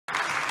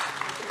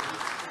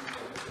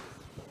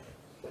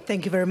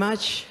Thank you very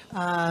much.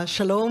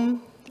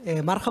 Shalom,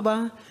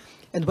 marhaba,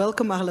 and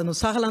welcome, ahlan wa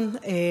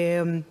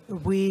sahlan.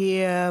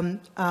 We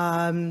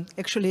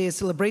actually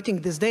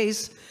celebrating these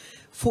days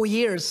 4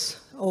 years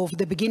of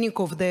the beginning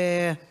of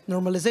the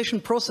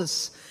normalization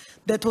process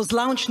that was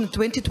launched in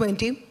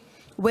 2020,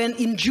 when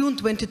in June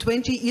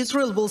 2020,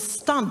 Israel was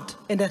stunned,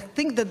 and I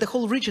think that the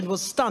whole region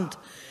was stunned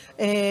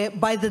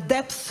by the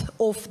depth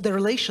of the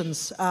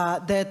relations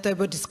that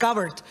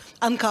were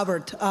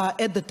uncovered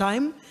at the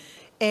time.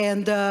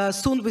 And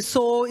soon we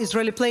saw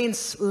Israeli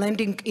planes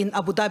landing in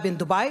Abu Dhabi and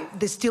Dubai.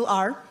 They still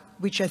are,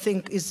 which I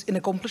think is an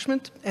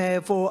accomplishment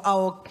for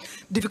our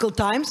difficult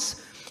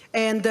times.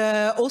 And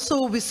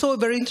also we saw a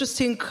very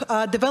interesting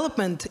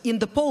development in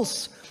the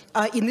polls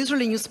in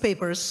Israeli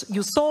newspapers.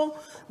 You saw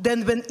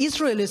then when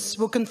Israelis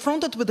were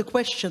confronted with the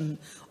question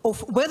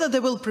of whether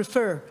they will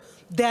prefer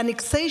the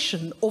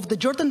annexation of the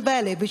Jordan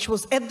Valley, which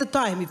was at the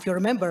time, if you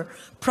remember,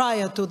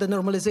 prior to the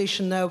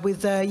normalization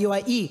with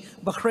UAE,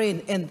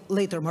 Bahrain, and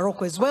later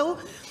Morocco as well,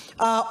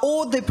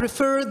 or they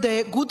prefer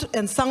the good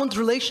and sound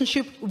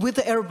relationship with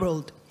the Arab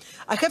world.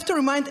 I have to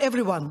remind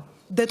everyone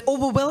that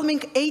overwhelming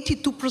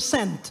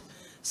 82%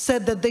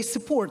 said that they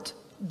support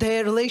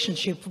their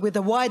relationship with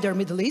the wider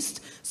Middle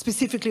East,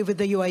 specifically with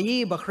the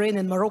UAE, Bahrain,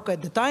 and Morocco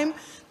at the time,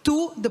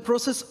 to the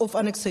process of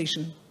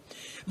annexation.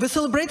 We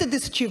celebrated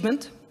this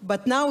achievement,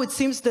 but now it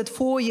seems that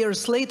 4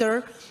 years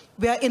later,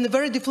 we are in a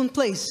very different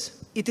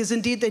place. It is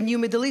indeed a new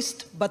Middle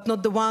East, but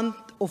not the one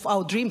of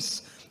our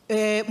dreams,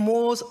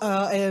 more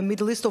a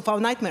Middle East of our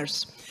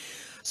nightmares.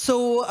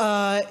 So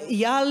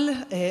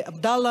Eyal,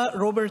 Abdallah,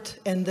 Robert,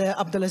 and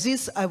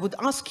Abdelaziz, I would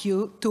ask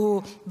you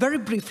to very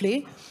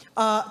briefly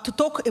to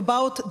talk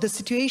about the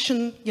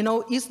situation,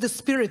 is the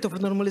spirit of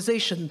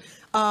normalization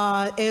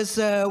as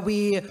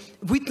we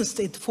witnessed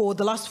it for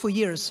the last 4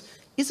 years,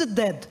 is it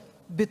dead?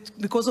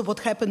 Because of what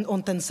happened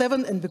on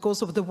 10/7 and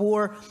because of the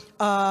war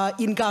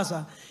in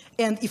Gaza?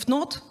 And if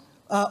not,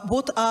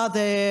 what are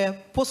the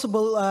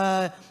possible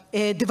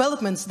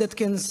developments that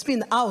can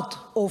spin out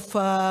of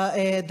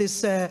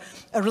these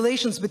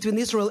relations between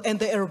Israel and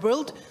the Arab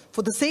world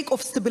for the sake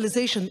of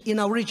stabilization in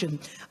our region?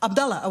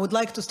 Abdallah, I would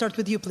like to start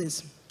with you,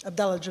 please.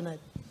 Abdallah Junaid.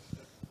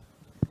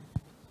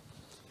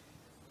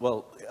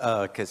 Well,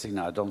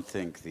 Ksenia, I don't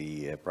think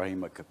the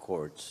Abrahamic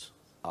Accords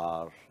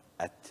are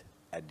at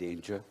a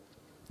danger.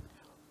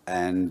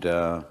 And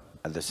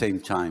at the same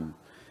time,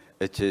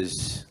 it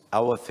is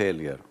our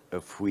failure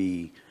if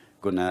we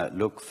gonna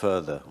look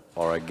further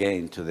or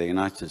again to the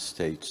United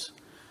States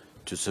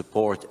to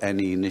support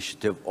any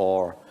initiative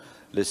or,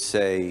 let's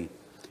say,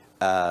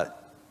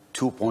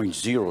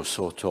 2.0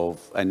 sort of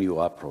a new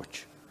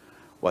approach.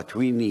 What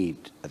we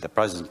need at the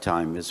present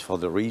time is for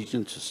the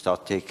region to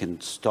start taking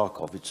stock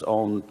of its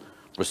own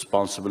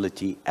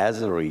responsibility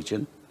as a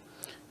region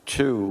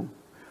to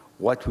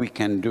what we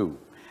can do.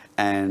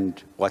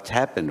 And what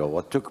happened or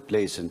what took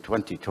place in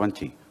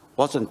 2020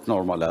 wasn't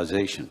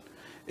normalization.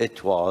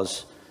 It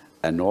was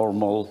a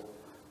normal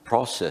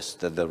process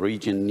that the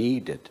region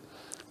needed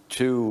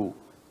to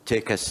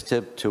take a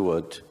step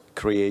toward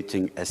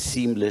creating a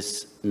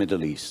seamless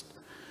Middle East.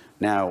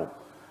 Now,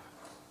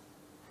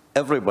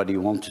 everybody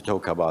wants to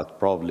talk about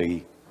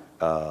probably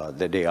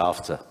the day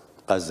after,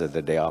 Gaza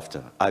the day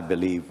after. I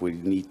believe we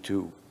need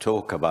to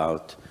talk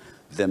about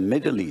the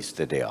Middle East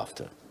the day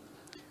after.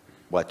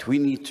 What we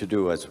need to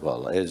do as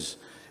well is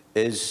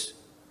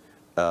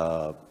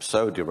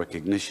Saudi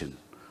recognition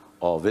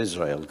of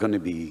Israel going to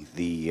be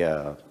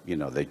the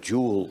the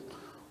jewel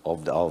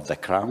of the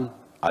crown?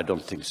 I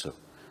don't think so,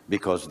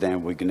 because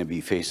then we're going to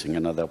be facing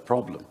another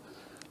problem.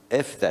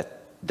 If that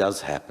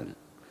does happen,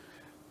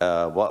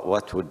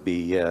 what would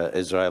be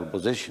Israel's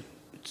position?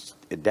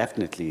 It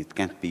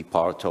can't be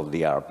part of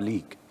the Arab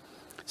League.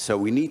 So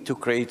we need to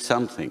create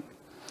something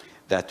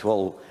that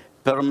will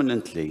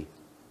permanently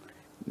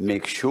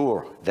make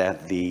sure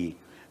that the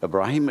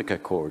Abrahamic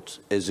Accords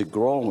is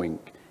growing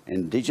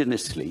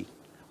indigenously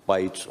by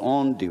its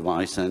own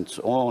device and its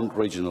own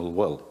regional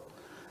will.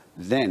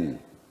 Then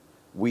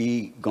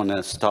we're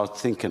gonna start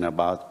thinking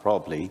about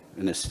probably,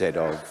 instead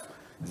of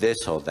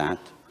this or that,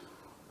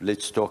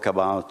 let's talk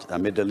about a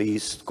Middle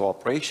East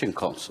Cooperation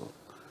Council,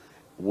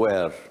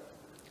 where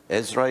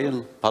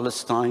Israel,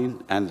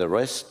 Palestine, and the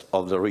rest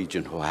of the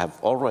region who have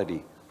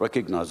already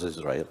recognized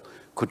Israel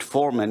could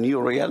form a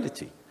new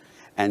reality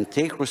and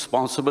take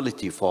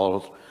responsibility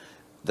for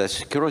the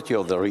security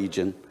of the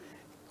region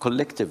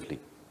collectively.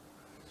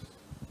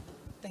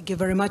 Thank you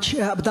very much.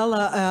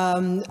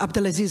 Abdallah,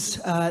 Abdelaziz,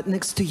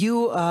 next to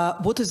you,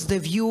 what is the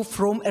view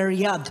from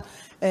Riyadh?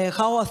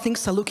 How are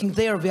things looking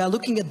there? We are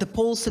looking at the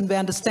polls and we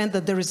understand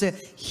that there is a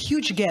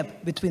huge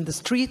gap between the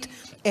street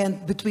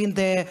and between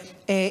the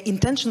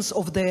intentions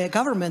of the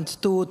government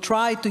to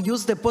try to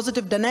use the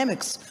positive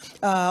dynamics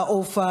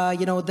of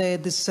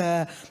this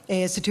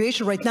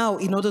situation right now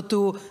in order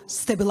to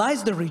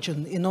stabilize the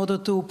region, in order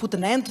to put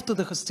an end to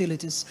the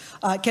hostilities.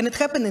 Can it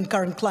happen in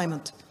current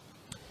climate?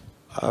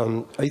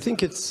 I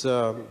think it's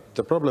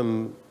the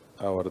problem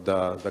or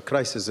the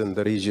crisis in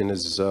the region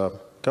is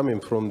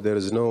coming from there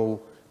is no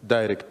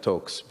direct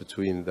talks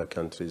between the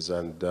countries,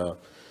 and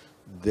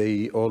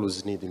they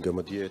always needing a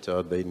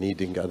mediator, they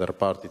needing other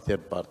party,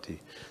 third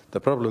party. The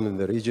problem in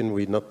the region,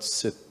 we not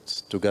sit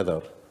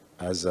together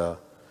as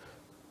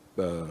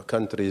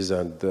countries,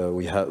 and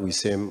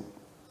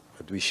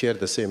we share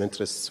the same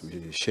interests,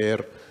 we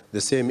share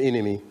the same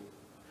enemy,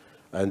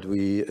 and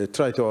we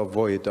try to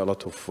avoid a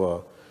lot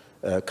of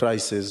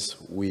crises.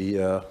 We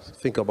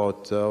think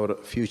about our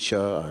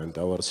future and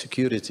our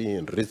security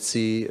in Red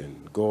Sea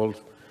and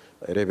Gulf,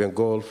 Arabian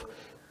Gulf.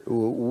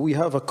 We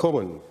have a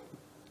common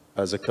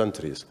as a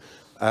countries,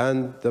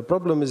 and the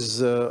problem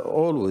is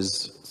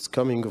always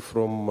coming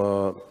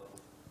from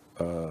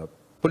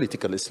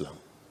political Islam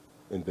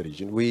in the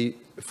region.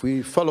 If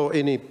we follow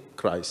any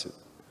crisis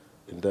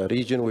in the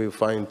region, we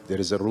find there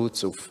is a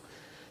roots of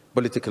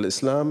political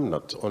Islam,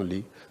 not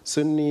only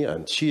Sunni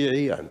and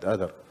Shia and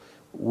other.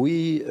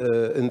 We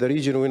in the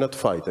region, we not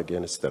fight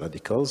against the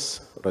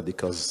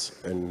radicals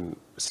in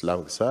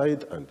Islamic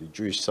side and the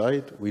Jewish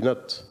side. We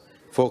not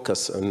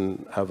focus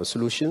on have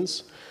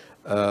solutions.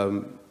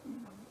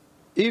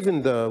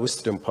 Even the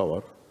Western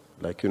power,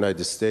 like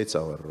United States,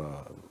 our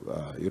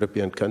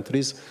European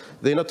countries,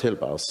 they not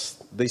help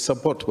us. They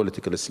support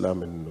political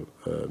Islam in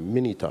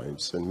many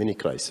times and many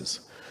crises.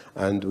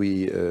 And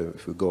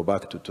if we go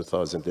back to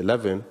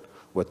 2011,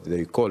 what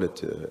they call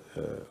it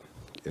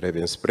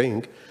Arabian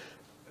Spring,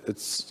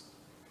 it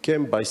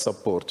came by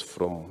support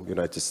from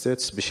United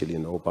States, especially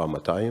in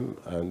Obama time.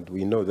 And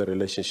we know the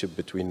relationship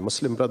between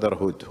Muslim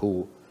Brotherhood,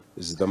 who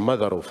is the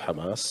mother of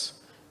Hamas,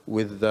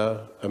 with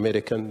the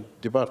American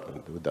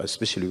department,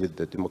 especially with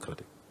the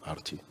Democratic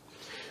Party.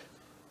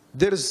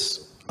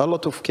 There's a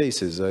lot of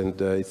cases,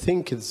 and I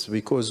think it's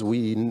because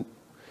we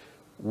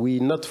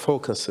not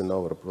focus on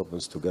our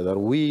problems together.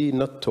 We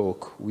not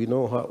talk. We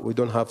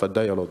don't have a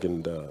dialogue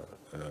in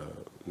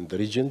the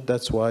region.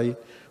 That's why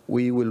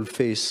we will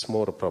face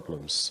more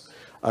problems.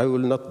 I will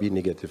not be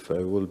negative.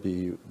 I will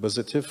be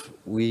positive.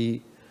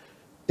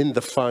 In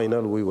the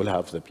final, we will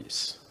have the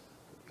peace.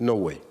 No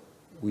way.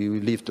 We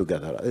will live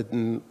together.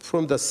 And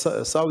from the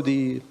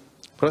Saudi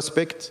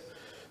prospect,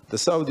 the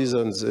Saudis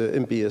and the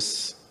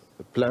MPS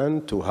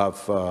plan to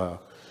have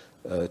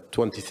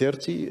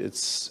 2030,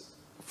 it's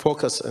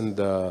focused on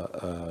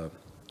the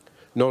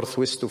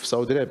northwest of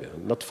Saudi Arabia,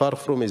 not far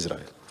from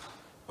Israel,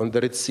 on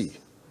the Red Sea.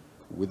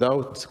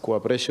 Without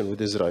cooperation with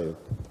Israel,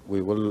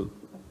 we will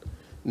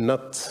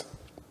not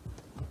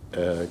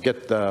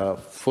get the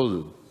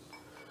full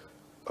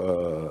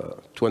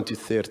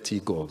 2030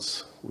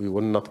 goals. We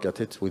will not get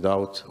it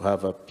without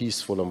have a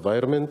peaceful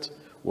environment,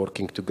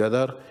 working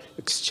together,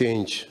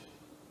 exchange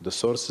the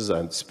sources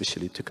and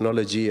especially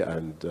technology,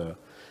 and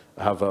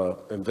have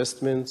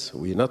investments.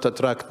 We not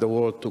attract the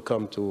world to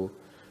come to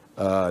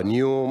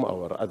Neom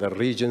or other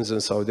regions in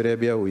Saudi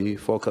Arabia. We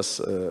focus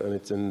on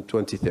it in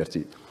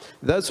 2030.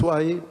 That's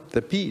why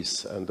the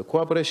peace and the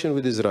cooperation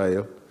with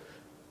Israel,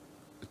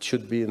 it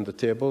should be in the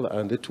table,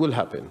 and it will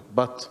happen,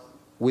 but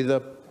with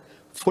a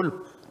full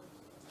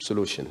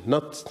solution,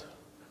 not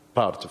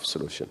part of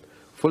solution.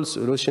 Full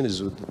solution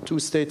is with the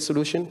two-state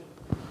solution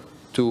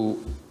to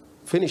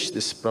finish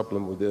this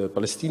problem with the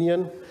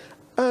Palestinian,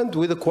 and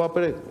with the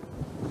cooperation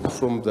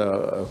from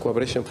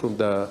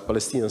the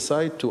Palestinian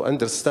side to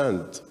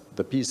understand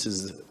the peace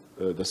is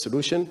the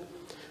solution.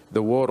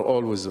 The war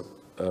always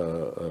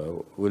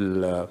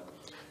will,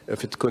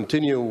 if it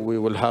continue, we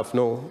will have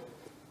no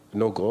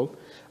goal.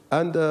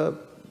 And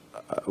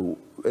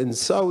in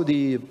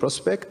Saudi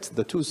prospect,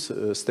 the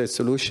two-state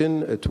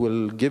solution, it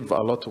will give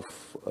a lot of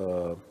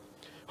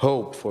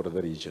hope for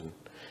the region.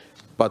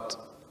 But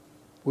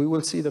we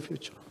will see the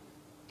future.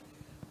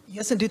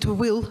 Yes, indeed we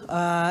will.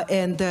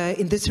 And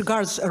in this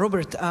regards,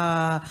 Robert,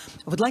 I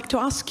would like to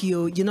ask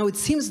you, it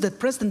seems that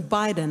President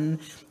Biden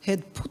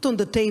had put on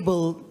the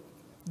table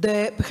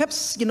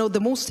perhaps, the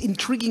most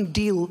intriguing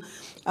deal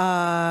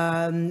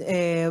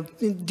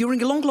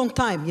during a long, long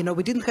time.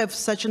 We didn't have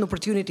such an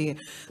opportunity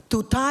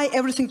to tie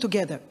everything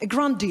together, a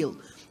grand deal.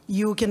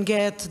 You can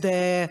get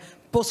the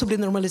possibly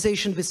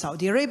normalization with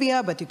Saudi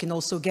Arabia, but you can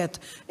also get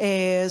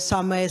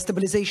some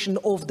stabilization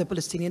of the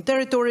Palestinian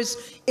territories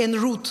en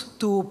route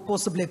to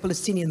possibly a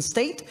Palestinian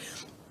state.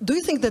 Do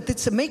you think that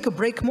it's a make or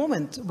break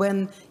moment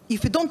when,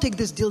 if we don't take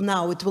this deal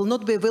now, it will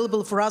not be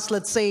available for us,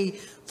 let's say,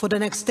 for the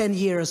next 10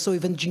 years or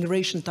even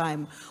generation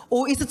time?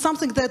 Or is it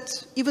something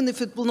that, even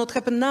if it will not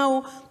happen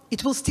now,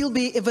 it will still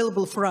be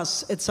available for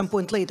us at some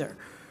point later?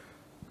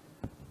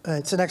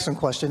 It's an excellent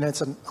question.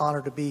 It's an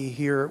honor to be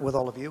here with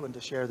all of you and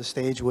to share the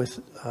stage with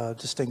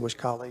distinguished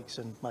colleagues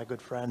and my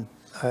good friend,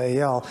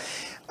 Eyal.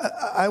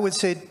 I would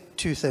say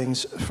two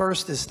things.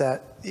 First is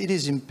that it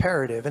is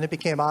imperative, and it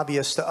became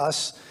obvious to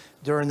us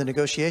during the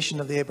negotiation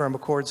of the Abraham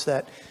Accords,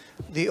 that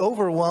the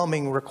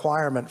overwhelming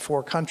requirement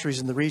for countries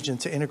in the region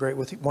to integrate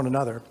with one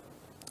another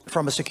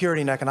from a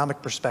security and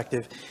economic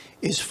perspective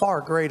is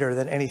far greater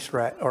than any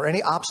threat or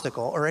any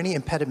obstacle or any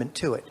impediment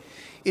to it.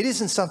 It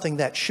isn't something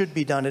that should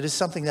be done. It is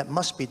something that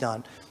must be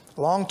done.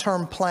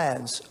 Long-term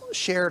plans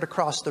shared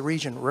across the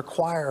region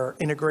require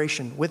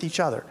integration with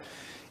each other.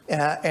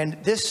 And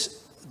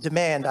this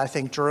demand, I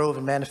think, drove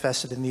and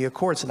manifested in the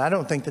Accords, and I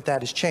don't think that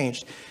that has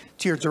changed.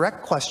 To your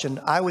direct question,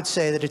 I would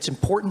say that it's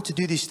important to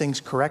do these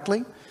things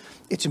correctly.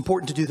 It's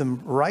important to do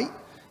them right.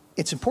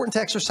 It's important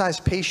to exercise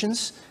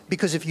patience,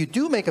 because if you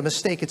do make a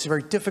mistake, it's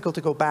very difficult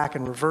to go back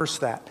and reverse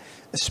that,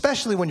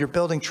 especially when you're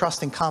building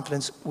trust and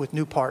confidence with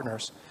new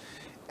partners.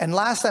 And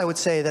last, I would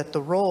say that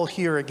the role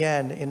here,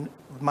 again, in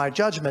my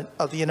judgment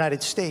of the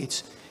United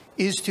States,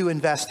 is to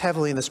invest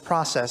heavily in this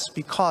process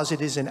because it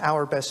is in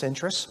our best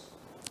interests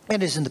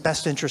and is in the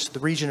best interest of the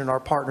region and our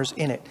partners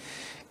in it.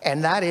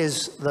 And that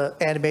is the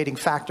animating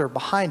factor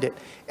behind it.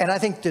 And I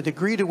think the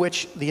degree to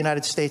which the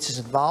United States is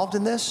involved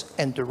in this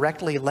and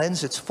directly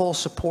lends its full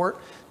support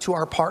to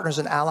our partners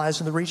and allies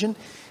in the region,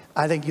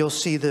 I think you'll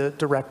see the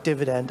direct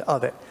dividend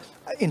of it.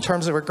 In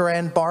terms of a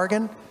grand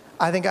bargain,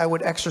 I think I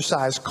would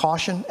exercise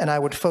caution and I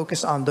would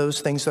focus on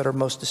those things that are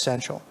most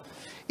essential.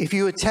 If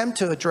you attempt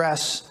to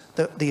address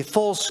the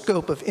full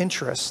scope of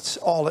interests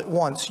all at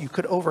once, you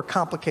could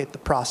overcomplicate the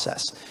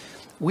process.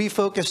 We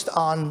focused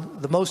on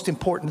the most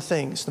important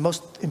things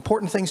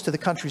to the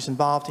countries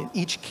involved in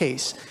each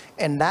case,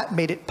 and that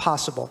made it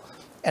possible.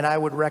 And I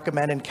would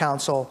recommend and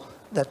counsel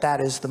that that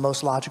is the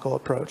most logical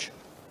approach.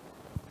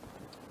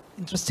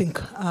 Interesting.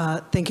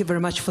 Thank you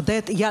very much for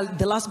that. Yeah,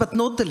 the last but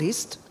not the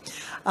least,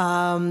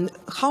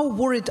 how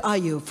worried are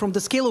you from the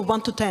scale of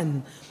 1 to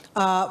 10?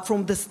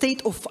 From the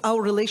state of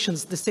our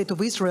relations, the state of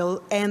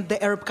Israel and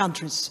the Arab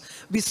countries.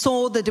 We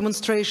saw the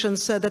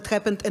demonstrations that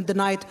happened in the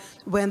night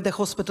when the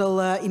hospital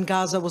in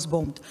Gaza was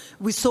bombed.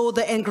 We saw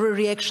the angry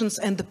reactions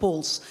and the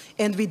polls.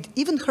 And we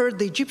even heard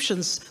the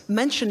Egyptians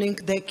mentioning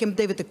the Camp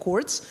David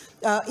Accords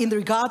in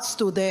regards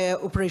to the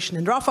operation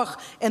in Rafah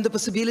and the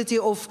possibility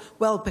of,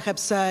 well,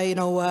 perhaps,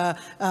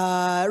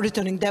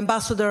 returning the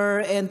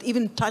ambassador and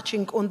even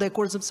touching on the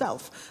accords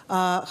themselves.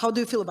 How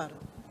do you feel about it?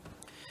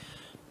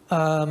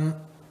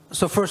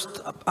 So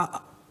first,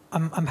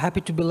 I'm happy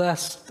to be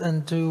last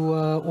and to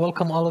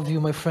welcome all of you,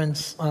 my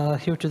friends,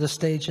 here to the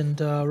stage. And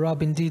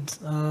Rob, indeed,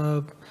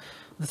 the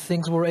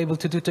things we're able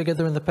to do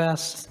together in the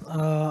past,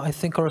 I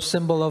think are a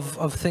symbol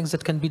of things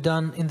that can be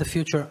done in the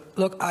future.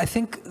 Look, I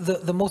think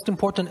the most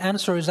important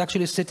answer is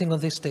actually sitting on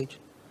this stage.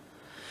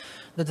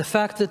 That the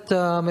fact that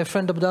my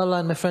friend Abdallah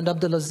and my friend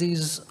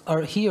Abdelaziz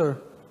are here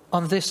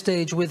on this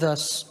stage with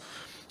us,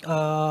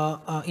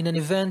 in an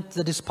event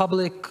that is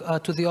public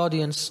to the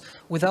audience,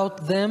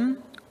 without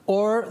them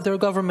or their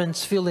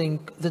governments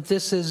feeling that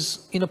this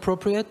is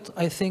inappropriate,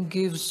 I think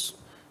gives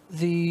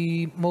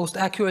the most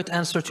accurate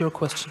answer to your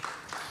question.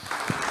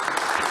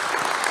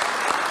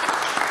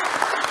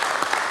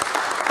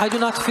 I do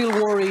not feel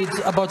worried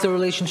about the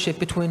relationship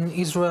between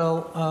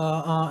Israel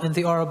and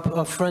the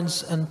Arab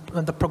friends and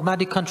the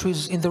pragmatic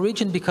countries in the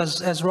region,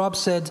 because, as Rob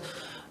said,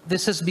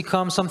 this has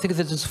become something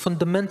that is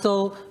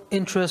fundamental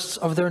interests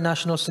of their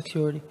national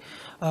security.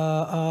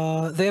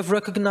 They have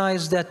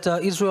recognized that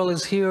Israel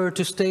is here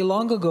to stay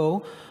long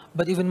ago,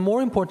 but even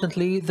more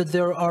importantly, that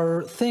there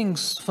are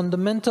things,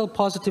 fundamental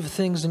positive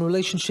things in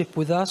relationship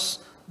with us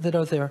that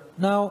are there.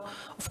 Now,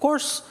 of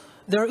course,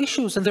 there are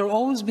issues, and there will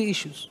always be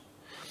issues.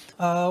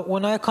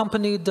 When I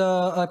accompanied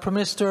Prime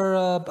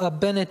Minister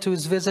Bennett to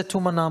his visit to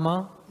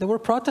Manama, there were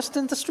protests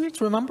in the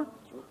streets, remember?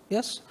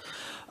 Yes?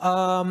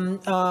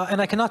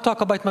 And I cannot talk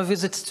about my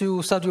visits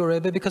to Saudi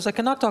Arabia because I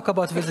cannot talk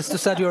about visits to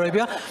Saudi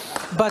Arabia.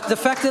 But the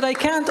fact that I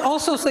can't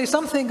also say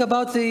something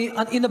about the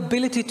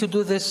inability to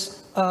do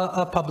this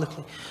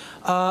publicly.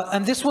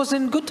 And this was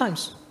in good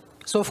times.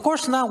 So of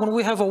course now when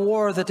we have a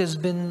war that has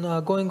been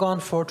going on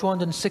for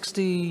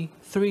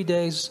 263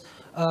 days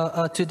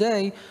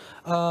today,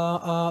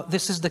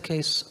 this is the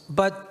case.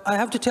 But I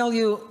have to tell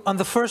you, on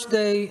the first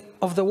day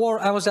of the war,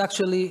 I was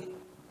actually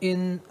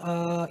in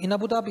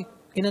Abu Dhabi,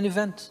 in an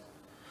event.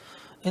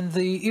 In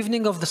the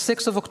evening of the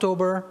 6th of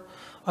October,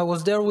 I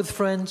was there with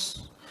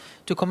friends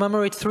to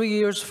commemorate 3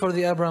 years for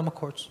the Abraham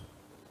Accords.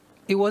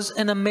 It was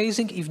an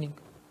amazing evening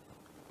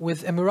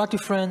with Emirati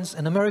friends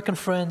and American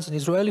friends and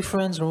Israeli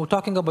friends, and we were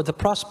talking about the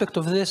prospect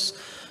of this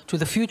to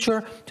the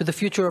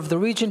future of the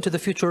region, to the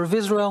future of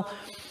Israel.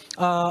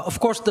 Of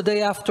course, the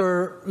day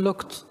after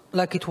looked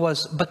like it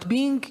was, but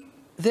being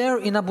there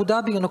in Abu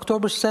Dhabi on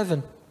October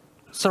 7,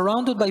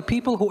 surrounded by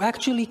people who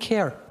actually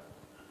care,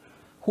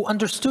 who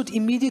understood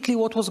immediately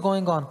what was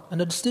going on,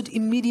 and understood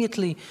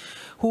immediately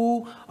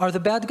who are the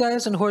bad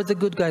guys and who are the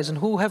good guys, and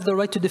who have the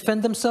right to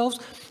defend themselves,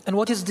 and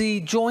what is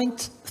the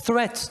joint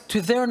threat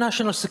to their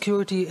national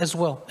security as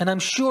well. And I'm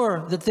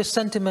sure that this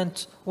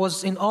sentiment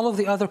was in all of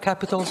the other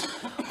capitals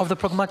of the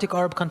pragmatic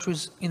Arab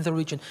countries in the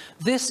region.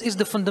 This is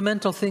the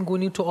fundamental thing we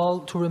need to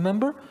all to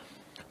remember,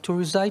 to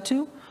reside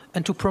to,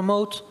 and to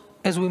promote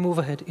as we move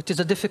ahead. It is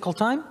a difficult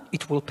time,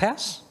 it will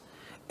pass,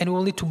 and we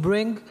will need to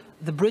bring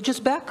the bridges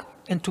back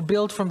and to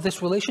build from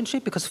this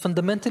relationship, because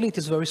fundamentally it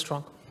is very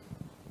strong.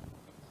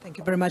 Thank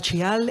you very much,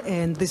 Eyal.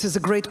 And this is a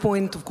great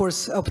point, of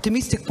course,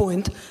 optimistic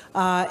point.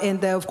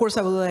 Of course,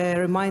 I will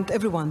remind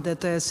everyone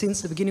that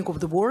since the beginning of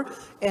the war,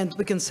 and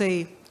we can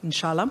say,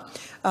 inshallah,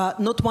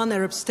 not one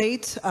Arab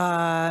state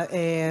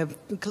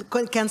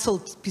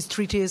canceled peace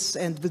treaties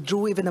and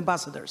withdrew even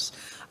ambassadors.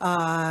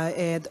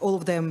 And all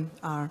of them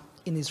are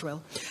in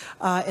Israel.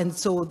 And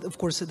so, of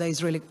course, the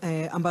Israeli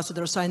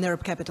ambassadors are in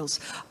Arab capitals.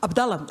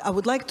 Abdallah, I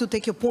would like to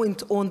take your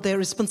point on the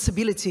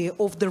responsibility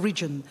of the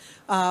region.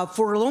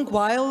 For a long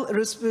while,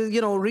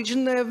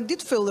 region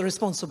did feel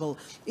responsible.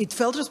 It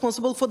felt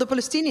responsible for the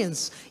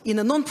Palestinians in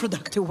a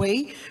non-productive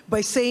way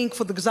by saying,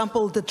 for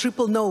example, the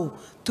triple no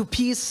to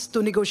peace,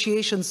 to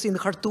negotiations in the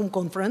Khartoum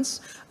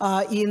conference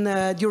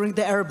during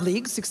the Arab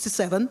League,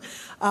 67.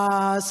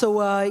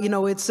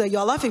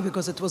 You're laughing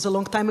because it was a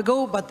long time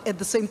ago, but at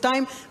the same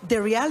time,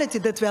 the reality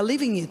that we are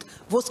living in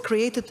was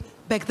created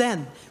back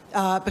then.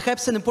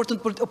 Perhaps an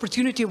important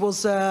opportunity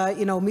was,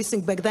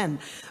 missing back then.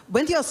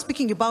 When you are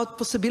speaking about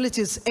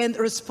possibilities and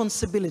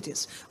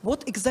responsibilities,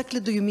 what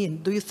exactly do you mean?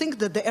 Do you think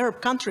that the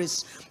Arab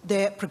countries,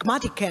 the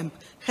pragmatic camp,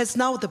 has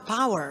now the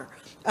power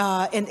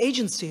and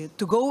agency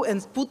to go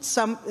and put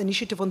some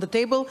initiative on the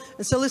table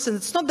and say, listen,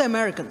 it's not the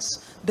Americans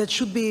that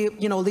should be,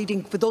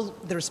 leading, with all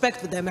the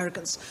respect with the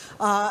Americans.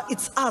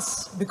 It's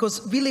us,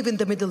 because we live in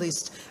the Middle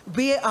East.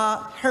 We are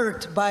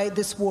hurt by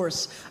these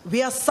wars.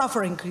 We are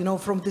suffering,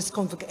 from this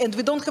conflict, and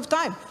we don't have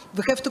time.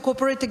 We have to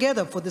cooperate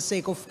together for the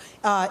sake of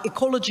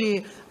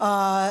ecology,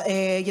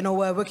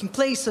 working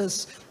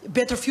places,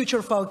 better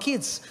future for our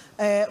kids.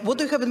 What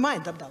do you have in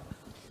mind, Abdallah?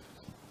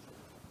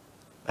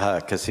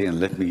 Ksenia,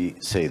 let me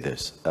say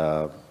this.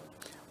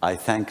 I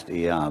thanked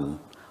Eyal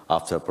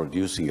after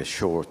producing a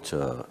short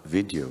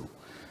video,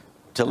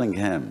 telling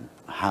him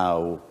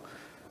how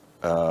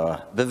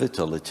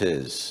pivotal it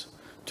is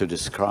to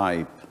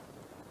describe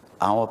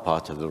our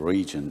part of the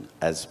region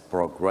as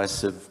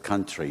progressive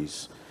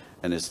countries,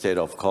 and instead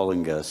of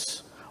calling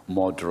us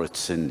moderate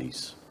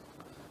Sunnis.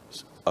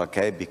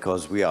 Okay,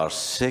 because we are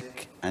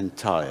sick and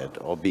tired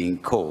of being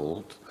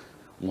called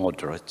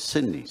moderate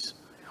Sunnis.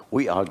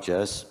 We are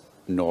just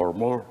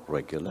normal,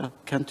 regular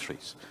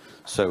countries.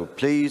 So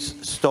please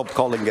stop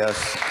calling us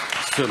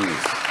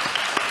Sunnis.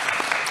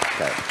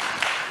 Okay.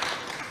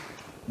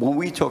 When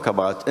we talk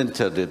about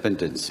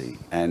interdependency,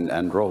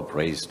 and Rob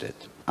raised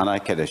it, and I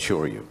can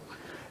assure you,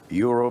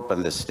 Europe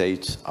and the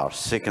States are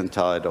sick and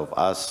tired of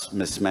us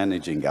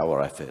mismanaging our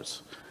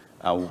affairs.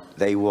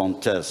 They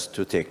want us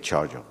to take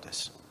charge of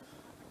this.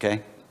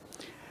 Okay?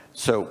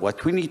 So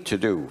what we need to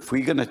do, if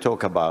we're going to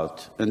talk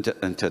about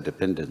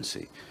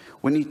interdependency,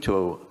 we need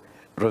to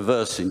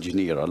reverse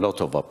engineer a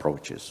lot of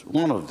approaches.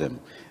 One of them,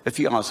 if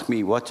you ask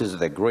me what is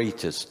the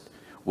greatest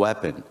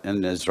weapon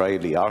in the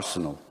Israeli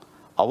arsenal,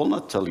 I will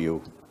not tell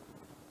you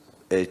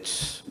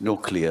it's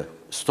nuclear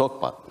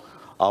stockpile.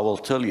 I will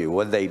tell you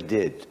what they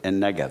did in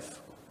Negev,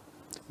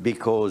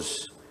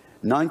 because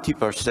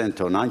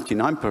 90% or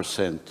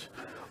 99%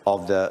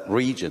 of the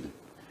region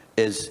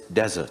is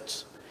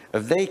deserts.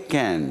 If they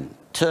can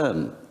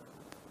turn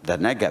the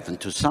Negev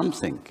into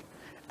something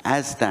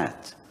as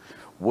that,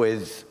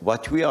 with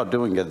what we are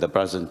doing at the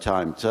present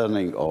time,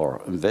 turning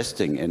or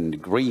investing in the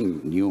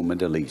green new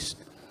Middle East,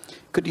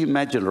 could you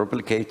imagine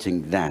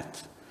replicating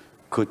that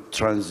could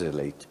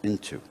translate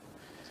into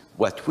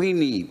what we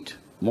need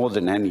more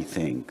than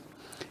anything,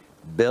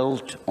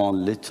 built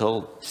on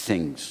little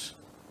things.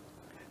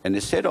 And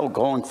instead of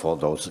going for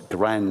those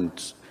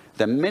grand,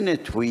 the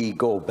minute we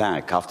go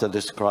back after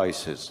this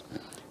crisis,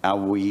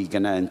 and we're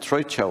going to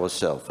entrench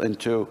ourselves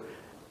into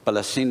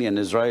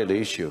Palestinian-Israeli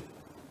issue,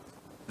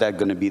 that's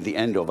going to be the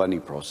end of any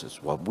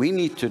process. What we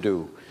need to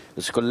do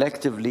is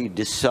collectively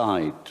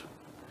decide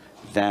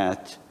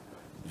that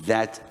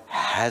that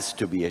has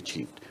to be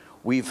achieved.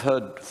 We've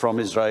heard from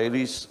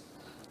Israelis,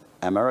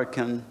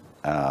 American,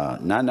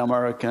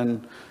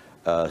 non-American,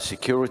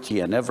 security,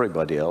 and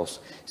everybody else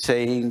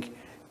saying,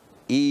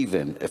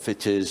 even if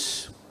it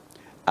is,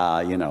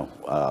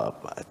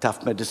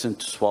 tough medicine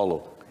to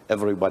swallow,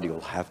 everybody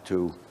will have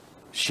to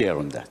share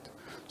in that.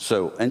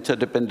 So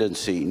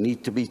interdependency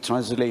needs to be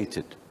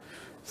translated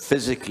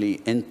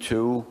physically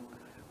into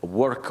a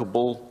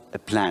workable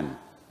plan.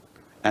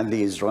 And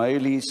the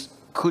Israelis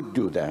could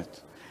do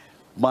that.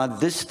 But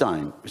this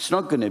time, it's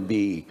not going to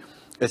be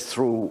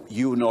through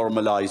you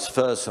normalize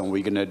first and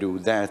we're going to do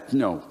that.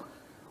 No.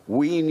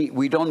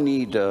 We don't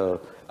need a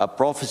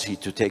prophecy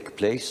to take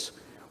place.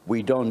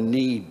 We don't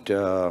need,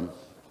 for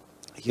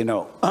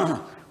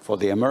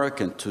the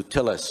American to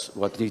tell us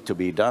what needs to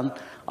be done.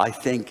 I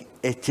think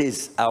it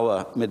is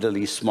our Middle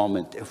East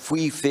moment. If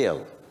we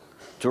fail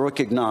to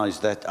recognize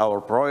that our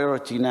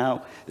priority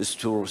now is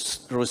to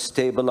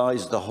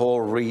stabilize the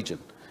whole region,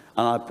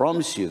 and I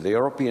promise you, the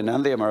European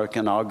and the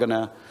American are going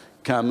to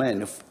come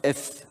in.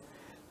 If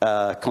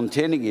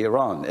containing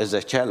Iran is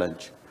a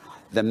challenge,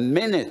 the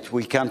minute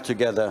we come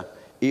together,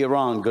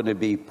 Iran going to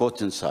be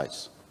put in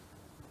size.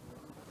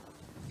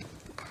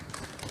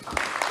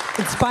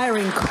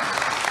 Inspiring,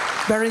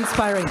 very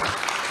inspiring.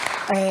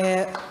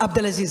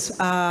 Abdelaziz,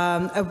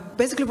 I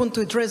basically want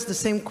to address the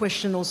same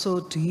question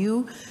also to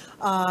you.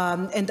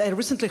 And I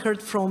recently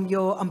heard from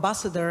your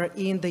ambassador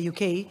in the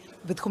UK,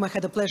 with whom I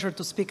had the pleasure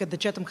to speak at the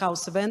Chatham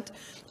House event,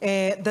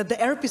 that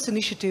the Arab Peace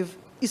Initiative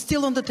is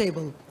still on the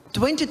table.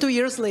 22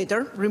 years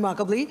later,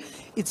 remarkably,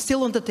 it's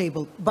still on the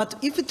table. But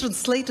if it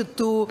translated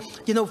to,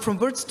 from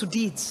words to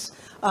deeds,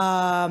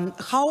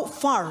 how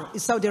far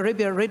is Saudi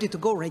Arabia ready to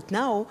go right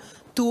now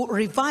to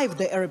revive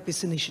the Arab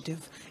Peace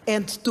Initiative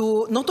and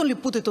to not only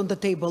put it on the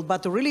table,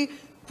 but to really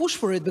push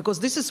for it? Because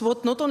this is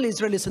what not only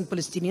Israelis and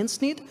Palestinians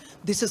need,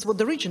 this is what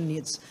the region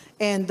needs.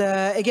 And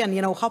again,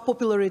 how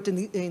popular it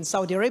in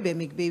Saudi Arabia,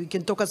 maybe you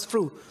can talk us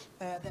through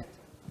that.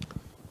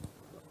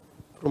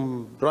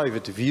 From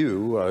private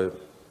view,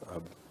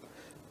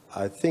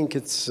 I think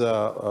it's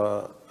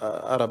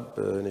Arab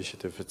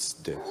initiative, it's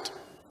dead.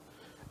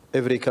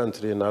 Every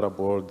country in Arab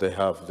world, they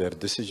have their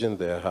decision,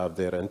 they have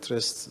their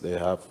interests, they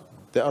are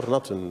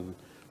not in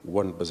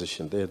one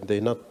position.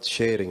 They're not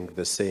sharing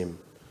the same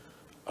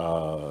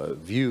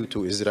view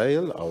to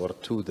Israel or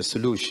to the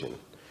solution.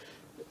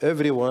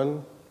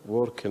 Everyone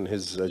work in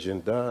his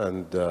agenda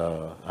and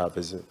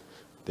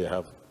they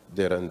have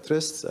their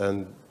interests,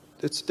 and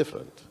it's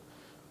different.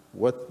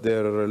 What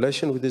their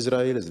relation with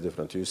Israel is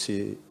different. You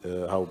see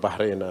how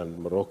Bahrain and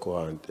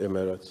Morocco and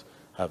Emirates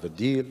have a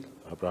deal,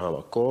 Abraham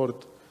Accord.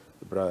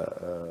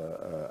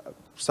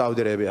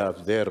 Saudi Arabia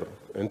have their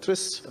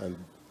interests, and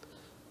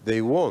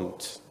they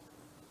want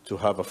to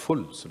have a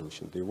full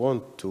solution. They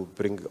want to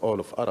bring all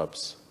of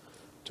Arabs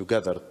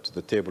together to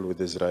the table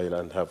with Israel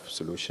and have a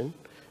solution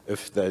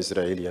if the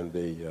Israelis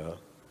they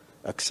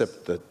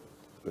accept the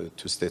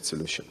two-state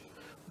solution.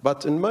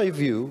 But in my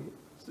view,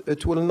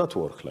 it will not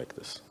work like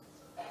this.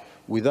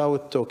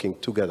 Without talking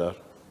together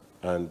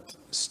and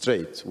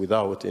straight,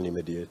 without any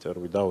mediator,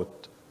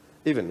 without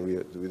even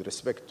with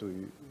respect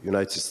to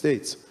United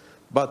States,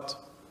 but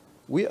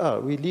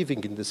we're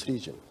living in this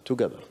region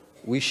together.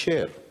 We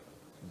share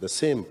the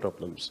same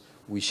problems.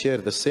 We share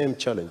the same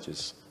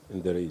challenges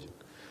in the region.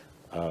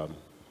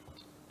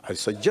 I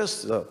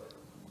suggest that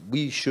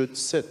we should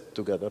sit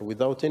together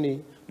without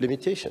any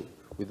limitation,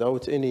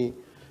 without any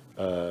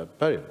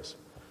barriers.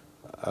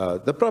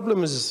 The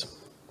problem is,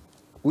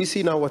 we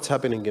see now what's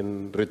happening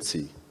in Red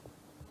Sea.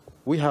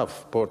 We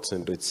have ports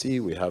in Red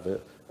Sea. We have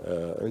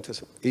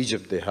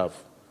Egypt. They have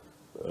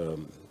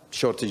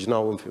shortage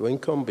now of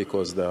income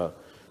because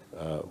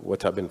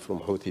what happened from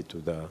Houthi to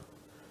the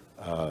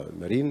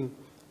marine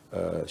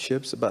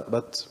ships.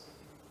 But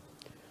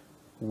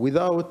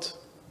without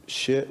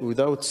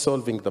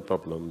solving the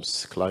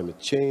problems, climate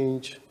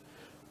change,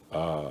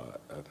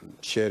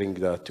 sharing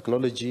the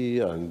technology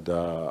and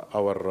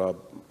our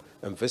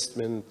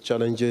investment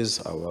challenges,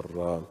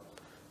 our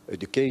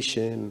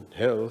education,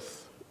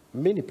 health,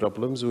 many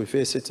problems, we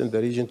face it in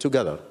the region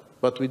together.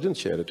 But we don't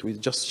share it. We're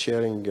just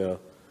sharing,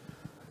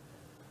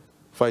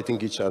 fighting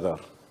each other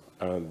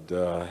and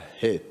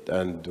hate.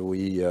 And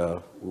we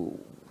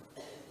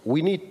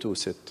need to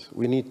sit.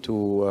 We need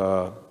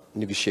to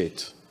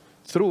negotiate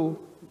through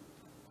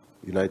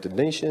United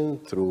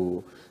Nations,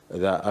 through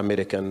the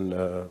American,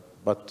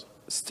 but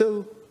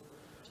still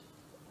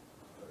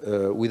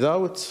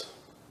without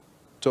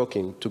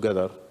talking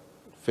together,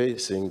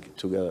 facing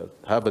together,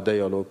 have a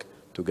dialogue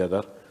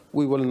together,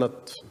 we will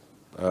not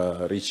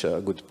reach a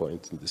good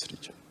point in this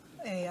region.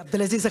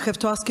 Abdelaziz, I have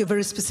to ask you a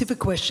very specific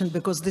question,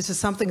 because this is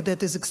something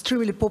that is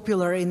extremely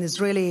popular in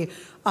Israeli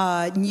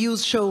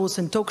news shows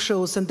and talk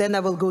shows, and then I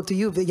will go to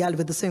you, Eyal,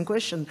 with the same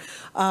question.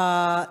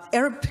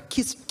 Arab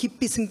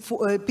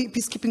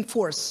peacekeeping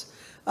force,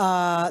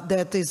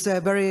 that is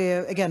a very,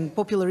 again,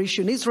 popular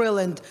issue in Israel,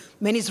 and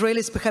many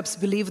Israelis perhaps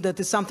believe that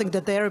is something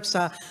that the Arabs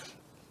are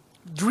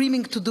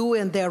dreaming to do,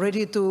 and they are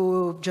ready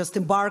to just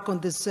embark on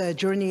this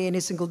journey any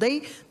single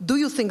day. Do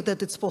you think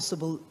that it's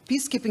possible?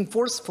 Peacekeeping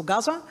force for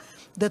Gaza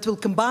that will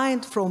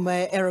combine from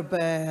Arab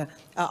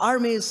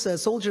armies,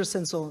 soldiers,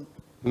 and so on?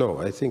 No,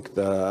 I think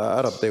the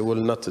Arab, they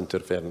will not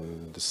interfere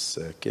in this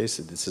case.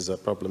 This is a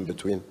problem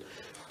between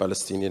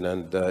Palestinian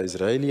and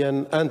Israeli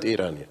and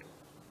Iranian.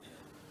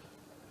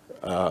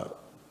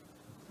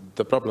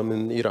 The problem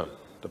in Iran,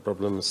 the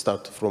problem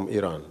starts from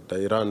Iran.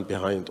 The Iran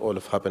behind all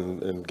of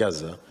happened in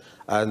Gaza.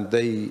 And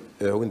they,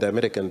 when the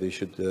Americans, they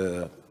should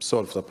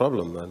solve the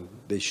problem, and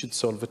they should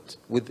solve it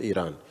with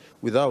Iran,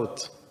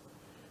 without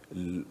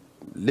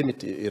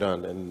limit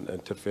Iran and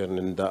interfering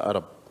in the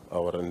Arab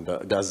or in the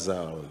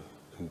Gaza or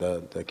in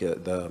the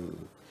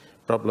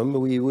problem.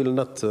 We will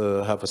not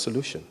have a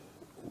solution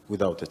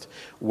without it.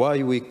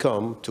 Why we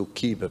come to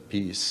keep a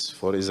peace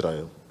for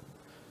Israel,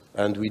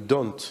 and we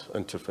don't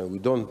interfere, we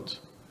don't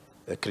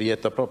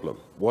create a problem?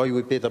 Why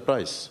we pay the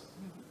price?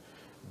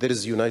 There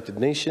is United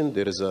Nations,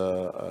 there is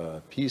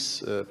a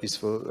peace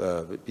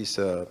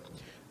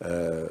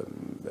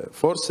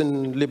force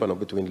in Lebanon,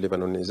 between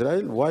Lebanon and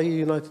Israel. Why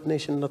United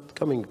Nations not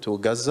coming to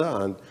Gaza?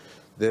 And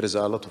there is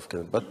a lot of,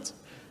 but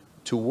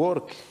to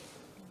work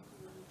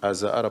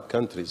as Arab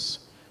countries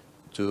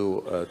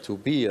to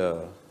be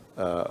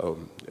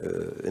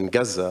in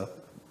Gaza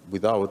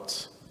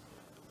without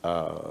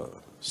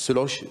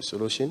solution,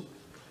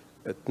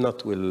 It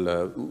not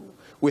will.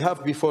 We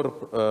have before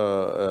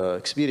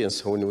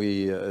experience when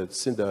we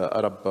sent the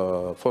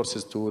Arab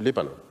forces to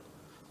Lebanon,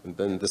 and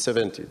then the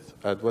 70th.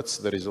 And what's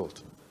the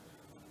result?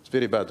 It's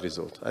very bad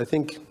result. I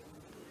think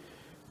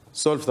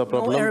solve the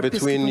problem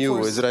between you,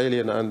 Israeli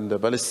and the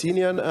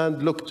Palestinian,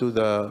 and look to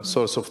the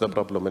source of the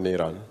problem in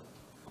Iran.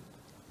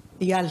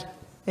 Eyal,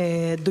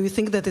 do you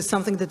think that is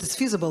something that is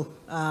feasible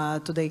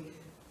today?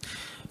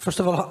 First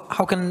of all,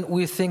 how can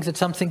we think that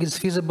something is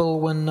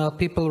feasible when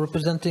people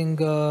representing,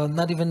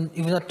 not even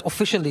not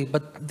officially,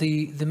 but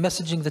the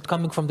messaging that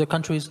coming from their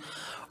countries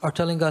are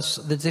telling us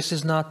that this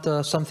is not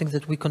something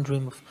that we can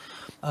dream of.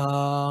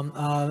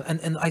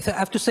 And I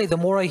have to say, the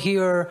more I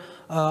hear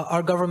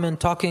our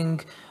government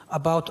talking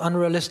about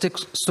unrealistic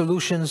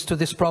solutions to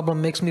this problem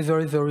makes me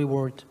very, very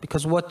worried.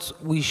 Because what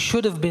we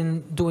should have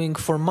been doing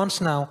for months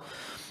now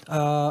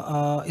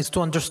is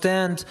to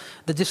understand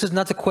that this is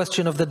not a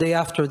question of the day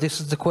after. This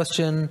is the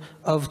question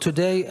of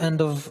today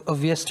and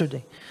of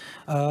yesterday.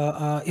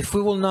 If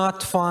we will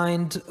not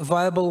find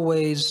viable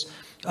ways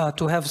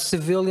to have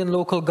civilian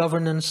local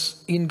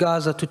governance in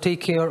Gaza to take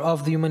care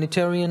of the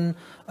humanitarian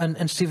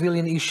and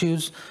civilian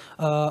issues,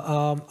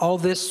 all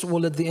this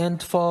will at the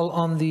end fall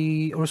on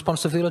the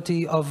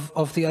responsibility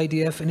of the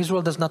IDF, and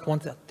Israel does not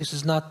want that. This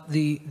is not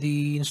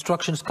the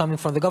instructions coming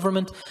from the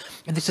government,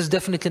 and this is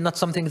definitely not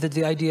something that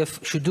the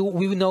IDF should do.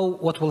 We know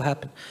what will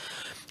happen.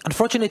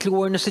 Unfortunately,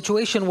 we're in a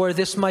situation where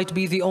this might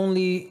be the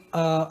only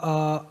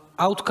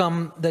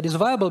outcome that is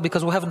viable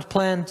because we haven't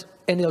planned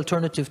any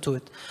alternative to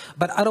it.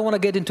 But I don't want to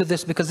get into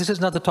this because this is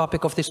not the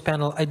topic of this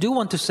panel. I do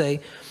want to say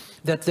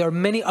that there are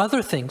many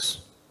other things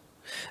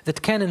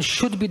that can and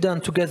should be done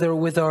together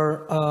with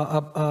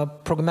our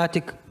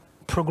pragmatic,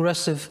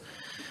 progressive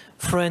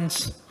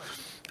friends.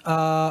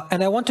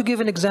 And I want to give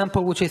an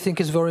example which I think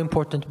is very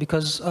important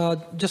because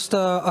just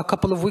a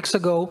couple of weeks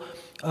ago,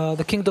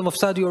 the Kingdom of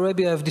Saudi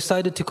Arabia have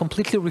decided to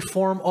completely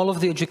reform all of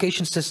the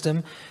education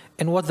system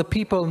and what the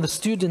people and the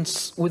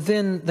students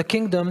within the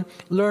kingdom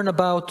learn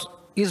about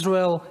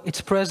Israel, its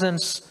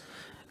presence.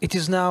 It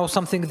is now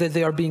something that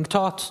they are being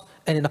taught,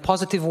 and in a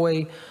positive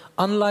way,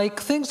 unlike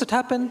things that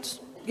happened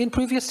in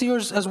previous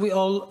years, as we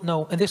all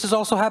know. And this has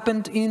also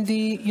happened in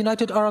the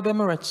United Arab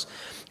Emirates.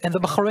 And the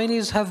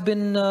Bahrainis have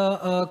been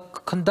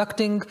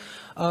conducting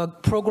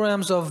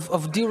programs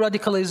of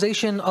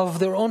de-radicalization of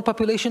their own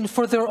population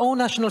for their own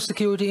national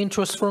security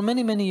interests for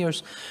many, many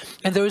years.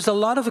 And there is a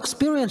lot of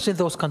experience in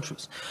those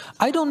countries.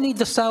 I don't need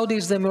the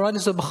Saudis, the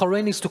Emiratis, the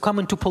Bahrainis to come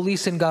into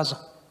police in Gaza.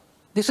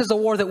 This is a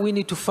war that we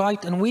need to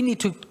fight, and we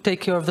need to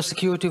take care of the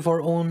security of our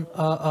own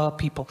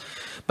people.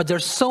 But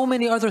there's so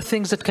many other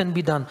things that can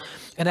be done.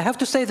 And I have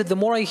to say that the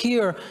more I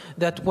hear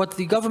that what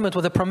the government,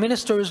 what the Prime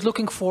Minister is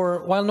looking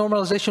for while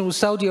normalization with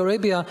Saudi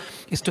Arabia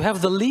is to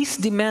have the least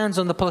demands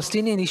on the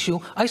Palestinian issue,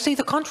 I say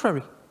the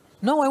contrary.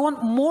 No, I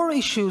want more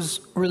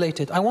issues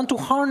related. I want to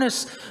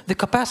harness the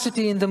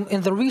capacity and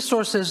the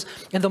resources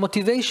and the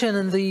motivation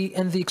and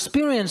the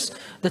experience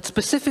that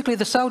specifically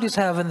the Saudis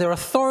have and their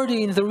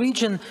authority in the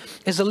region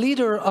as a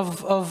leader of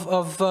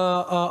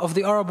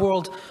the Arab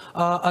world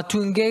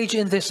to engage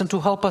in this and to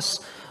help us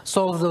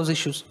solve those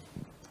issues.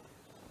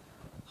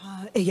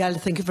 Eyal,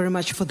 thank you very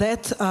much for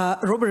that.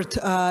 Robert,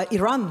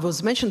 Iran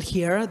was mentioned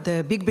here,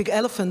 the big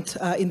elephant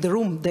in the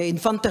room, the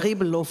enfant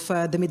terrible of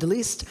the Middle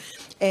East.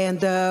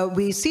 And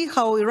we see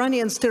how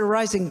Iranians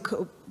terrorizing,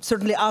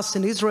 certainly us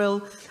in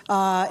Israel,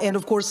 and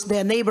of course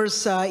their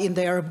neighbors in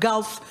the Arab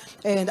Gulf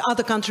and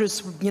other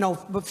countries, you know,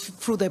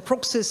 through their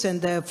proxies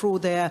and through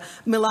their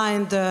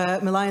malign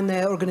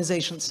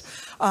organizations.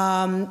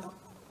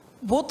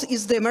 What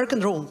is the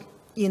American role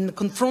in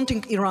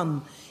confronting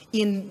Iran,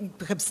 in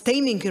perhaps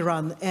taming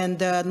Iran and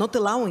not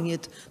allowing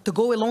it to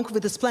go along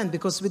with this plan?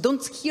 Because we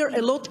don't hear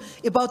a lot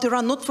about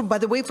Iran, not from, by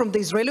the way, from the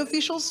Israeli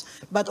officials,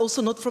 but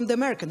also not from the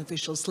American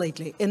officials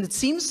lately. And it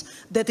seems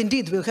that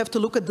indeed we'll have to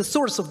look at the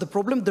source of the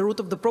problem, the root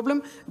of the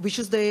problem, which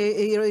is the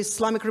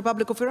Islamic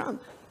Republic of Iran.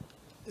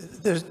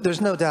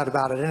 There's no doubt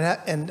about it.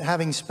 And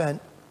having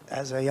spent,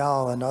 as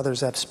Eyal and others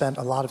have spent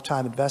a lot of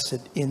time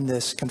invested in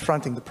this,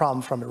 confronting the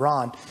problem from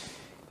Iran,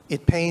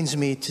 it pains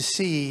me to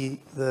see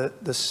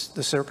the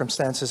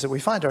circumstances that we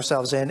find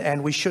ourselves in,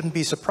 and we shouldn't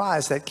be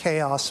surprised that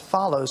chaos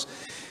follows.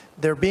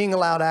 They're being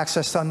allowed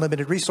access to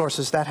unlimited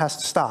resources. That has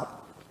to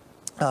stop.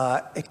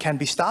 It can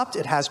be stopped.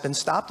 It has been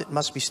stopped. It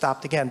must be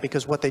stopped again,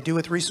 because what they do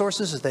with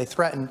resources is they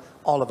threaten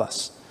all of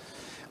us.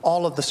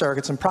 All of the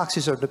surrogates and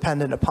proxies are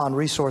dependent upon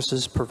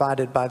resources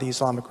provided by the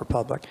Islamic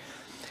Republic.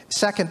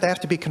 Second, they have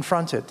to be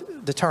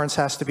confronted. Deterrence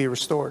has to be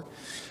restored.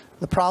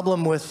 The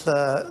problem with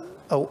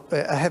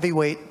a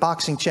heavyweight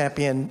boxing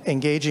champion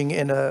engaging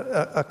in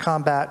a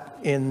combat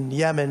in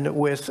Yemen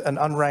with an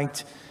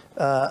unranked,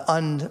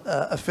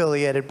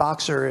 unaffiliated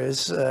boxer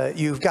is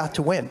you've got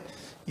to win.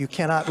 You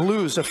cannot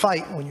lose a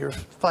fight when you're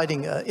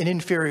fighting an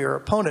inferior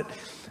opponent.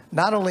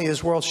 Not only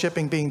is world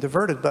shipping being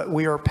diverted, but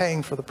we are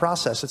paying for the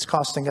process. It's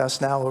costing us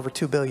now over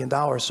 $2 billion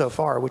so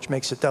far, which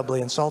makes it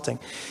doubly insulting.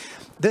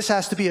 this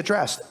has to be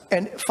addressed.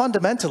 And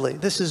fundamentally,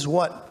 this is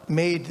what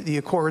made the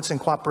accords and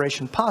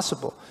cooperation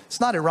possible. It's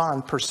not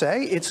Iran per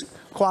se, it's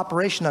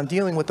cooperation on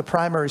dealing with the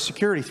primary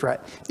security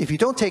threat. If you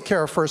don't take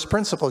care of first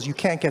principles, you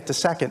can't get to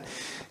second.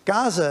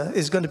 Gaza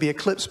is going to be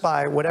eclipsed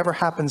by whatever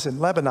happens in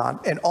Lebanon,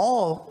 and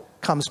all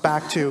comes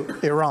back to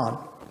Iran.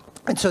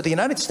 And so the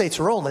United States'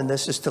 role in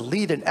this is to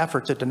lead an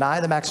effort to deny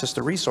them access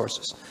to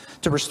resources,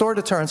 to restore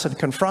deterrence and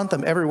confront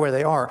them everywhere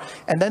they are,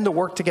 and then to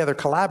work together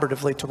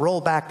collaboratively to roll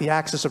back the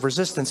axis of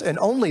resistance. And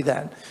only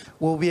then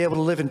will we be able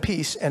to live in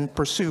peace and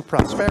pursue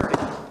prosperity.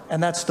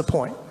 And that's the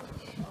point.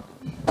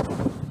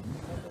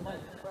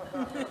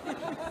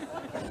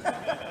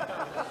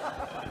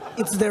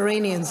 It's the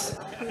Iranians.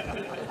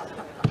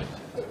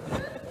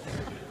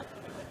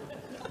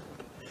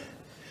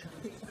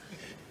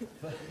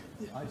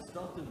 I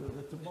started with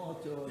a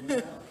tomato and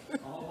now I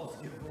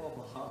almost give Rob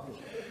a hug.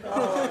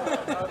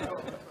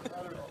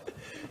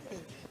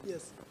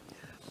 Yes.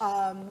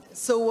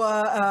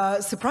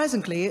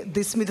 Surprisingly,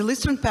 this Middle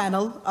Eastern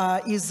panel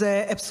is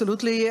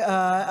absolutely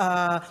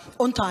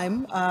on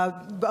time.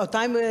 Our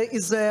time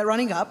is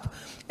running up.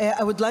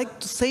 I would like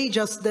to say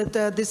just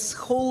that this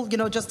whole,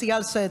 just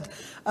Eyal said,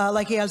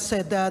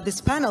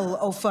 this panel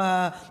of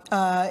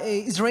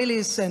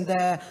Israelis and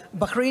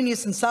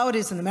Bahrainis and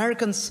Saudis and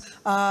Americans,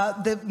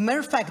 the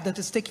mere fact that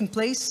it's taking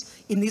place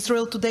in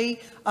Israel today,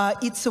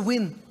 it's a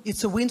win.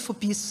 It's a win for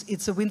peace.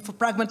 It's a win for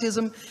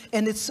pragmatism,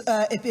 and it's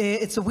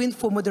a win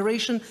for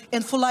moderation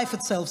and for life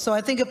itself. So I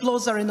think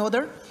applause are in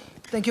order.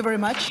 Thank you very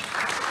much.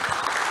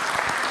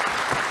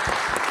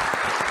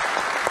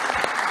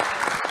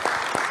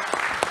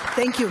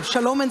 Thank you.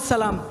 Shalom and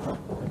salam.